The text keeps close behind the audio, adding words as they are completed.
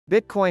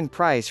Bitcoin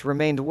price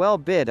remained well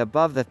bid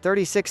above the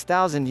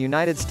 36,000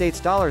 United States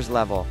dollars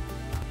level.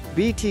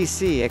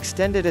 BTC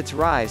extended its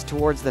rise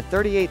towards the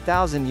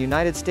 38,000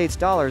 United States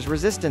dollars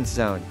resistance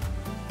zone.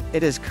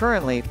 It is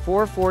currently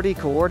 4:40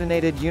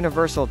 Coordinated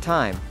Universal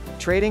Time,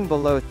 trading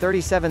below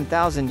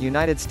 37,000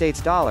 United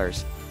States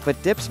dollars, but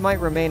dips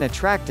might remain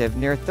attractive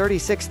near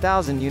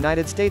 36,000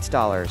 United States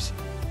dollars.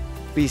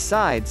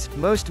 Besides,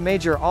 most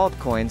major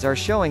altcoins are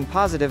showing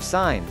positive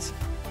signs.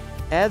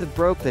 ETH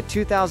broke the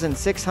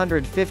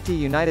 2,650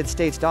 United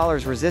States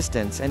dollars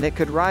resistance and it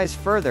could rise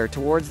further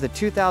towards the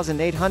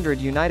 2,800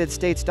 United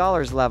States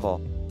dollars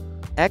level.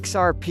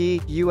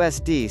 XRP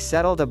USD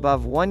settled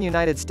above 1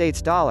 United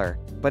States dollar,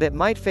 but it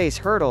might face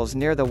hurdles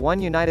near the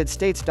 1 United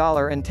States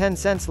dollar and 10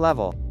 cents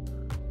level.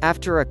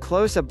 After a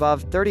close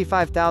above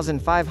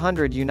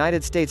 35,500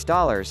 United States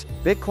dollars,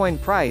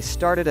 Bitcoin price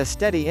started a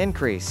steady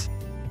increase.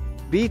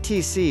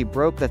 BTC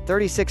broke the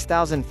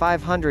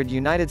 36,500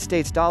 United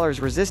States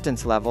dollars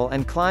resistance level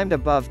and climbed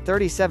above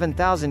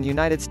 37,000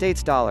 United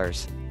States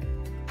dollars.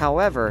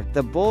 However,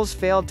 the bulls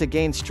failed to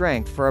gain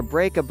strength for a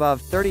break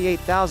above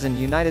 38,000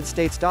 United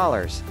States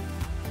dollars.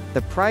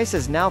 The price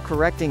is now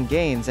correcting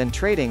gains and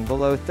trading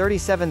below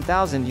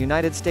 37,000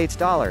 United States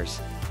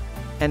dollars.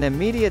 An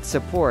immediate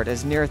support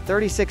is near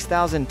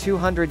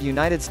 36,200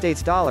 United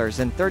States dollars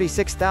and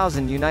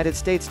 36,000 United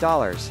States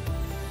dollars.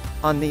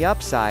 On the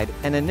upside,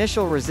 an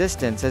initial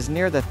resistance is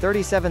near the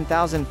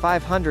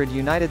 37,500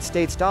 United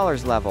States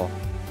dollars level.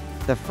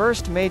 The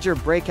first major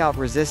breakout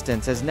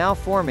resistance is now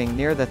forming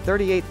near the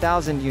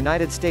 38,000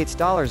 United States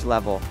dollars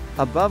level,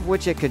 above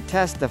which it could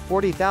test the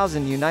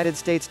 40,000 United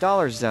States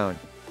dollars zone.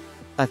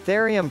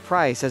 Ethereum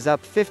price is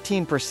up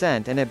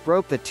 15% and it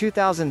broke the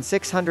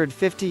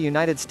 2,650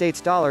 United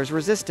States dollars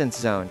resistance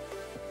zone.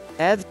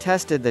 ETH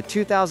tested the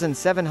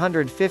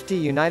 2,750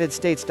 United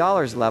States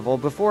dollars level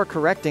before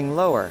correcting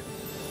lower.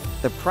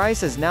 The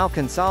price is now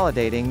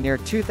consolidating near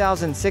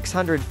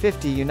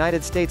 2,650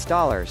 United States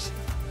dollars.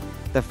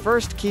 The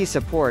first key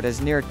support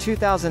is near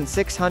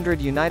 2,600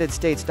 United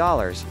States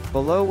dollars,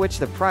 below which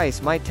the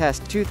price might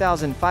test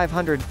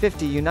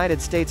 2,550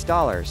 United States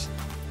dollars.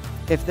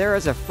 If there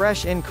is a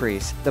fresh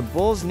increase, the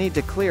bulls need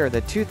to clear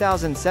the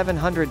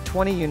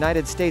 2,720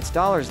 United States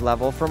dollars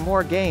level for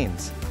more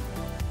gains.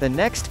 The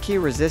next key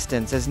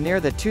resistance is near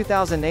the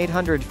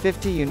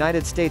 2,850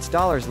 United States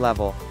dollars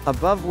level,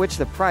 above which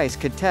the price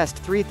could test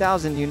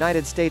 3,000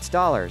 United States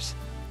dollars.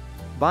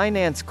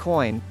 Binance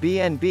Coin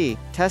 (BNB)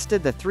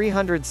 tested the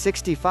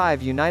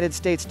 365 United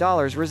States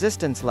dollars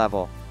resistance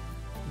level.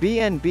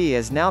 BNB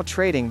is now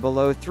trading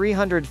below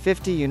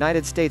 350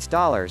 United States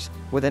dollars,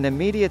 with an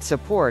immediate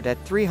support at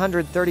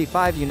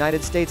 335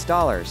 United States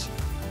dollars.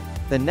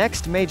 The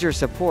next major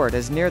support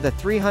is near the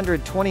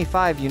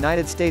 325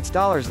 United States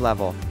dollars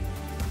level.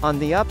 On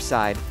the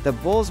upside, the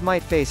bulls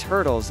might face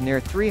hurdles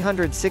near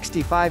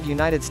 365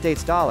 United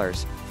States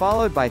dollars,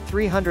 followed by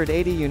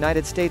 380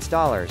 United States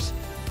dollars.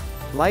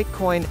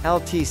 Litecoin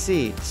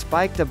 (LTC)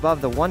 spiked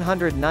above the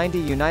 190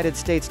 United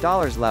States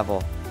dollars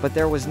level, but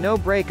there was no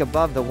break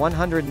above the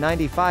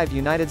 195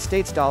 United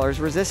States dollars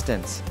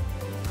resistance.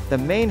 The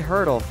main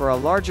hurdle for a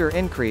larger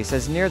increase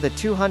is near the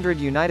 200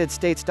 United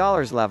States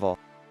dollars level.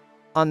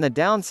 On the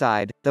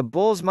downside, the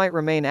bulls might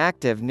remain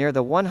active near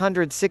the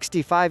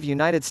 165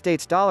 United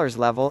States dollars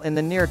level in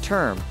the near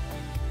term.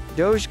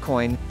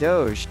 Dogecoin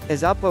 (DOGE)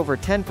 is up over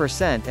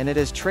 10% and it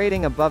is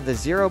trading above the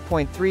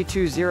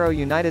 0.320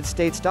 United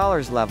States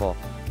dollars level.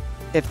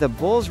 If the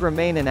bulls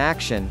remain in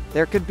action,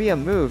 there could be a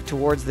move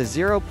towards the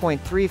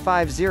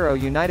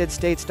 0.350 United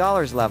States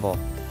dollars level.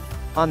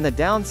 On the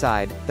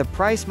downside, the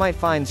price might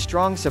find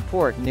strong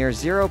support near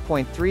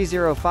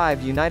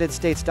 0.305 United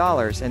States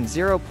dollars and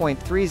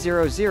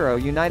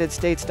 0.300 United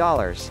States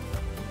dollars.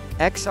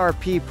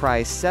 XRP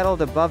price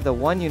settled above the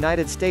 1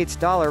 United States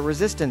dollar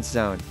resistance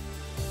zone.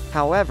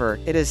 However,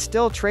 it is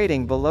still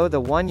trading below the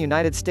 1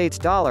 United States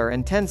dollar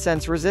and 10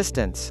 cents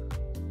resistance.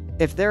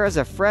 If there is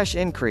a fresh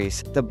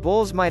increase, the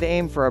bulls might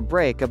aim for a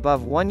break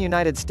above 1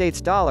 United States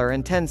dollar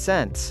and 10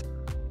 cents.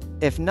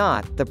 If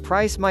not, the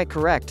price might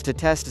correct to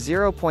test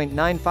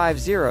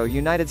 0.950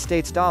 United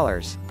States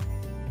dollars.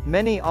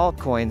 Many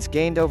altcoins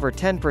gained over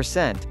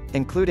 10%,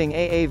 including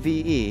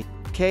AAVE,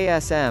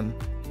 KSM,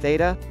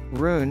 THETA,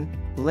 RUNE,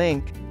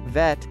 Link,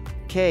 VET,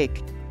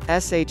 Cake,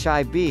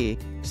 SHIB,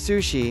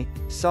 SUSHI,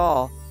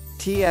 SOL,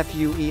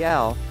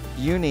 TFUEL,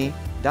 UNI,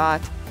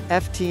 DOT,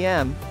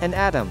 FTM, and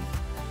Atom.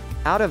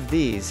 Out of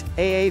these,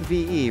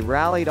 AAVE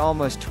rallied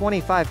almost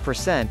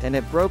 25% and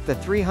it broke the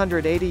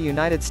 380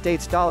 United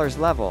States dollars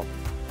level.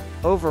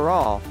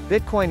 Overall,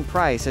 Bitcoin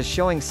price is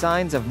showing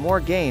signs of more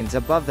gains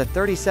above the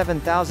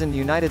 37,000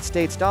 United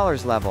States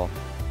dollars level.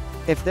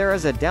 If there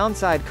is a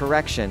downside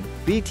correction,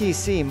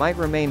 BTC might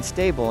remain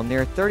stable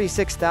near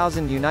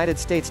 36,000 United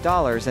States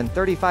dollars and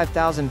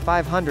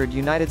 35,500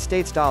 United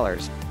States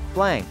dollars.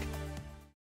 Blank.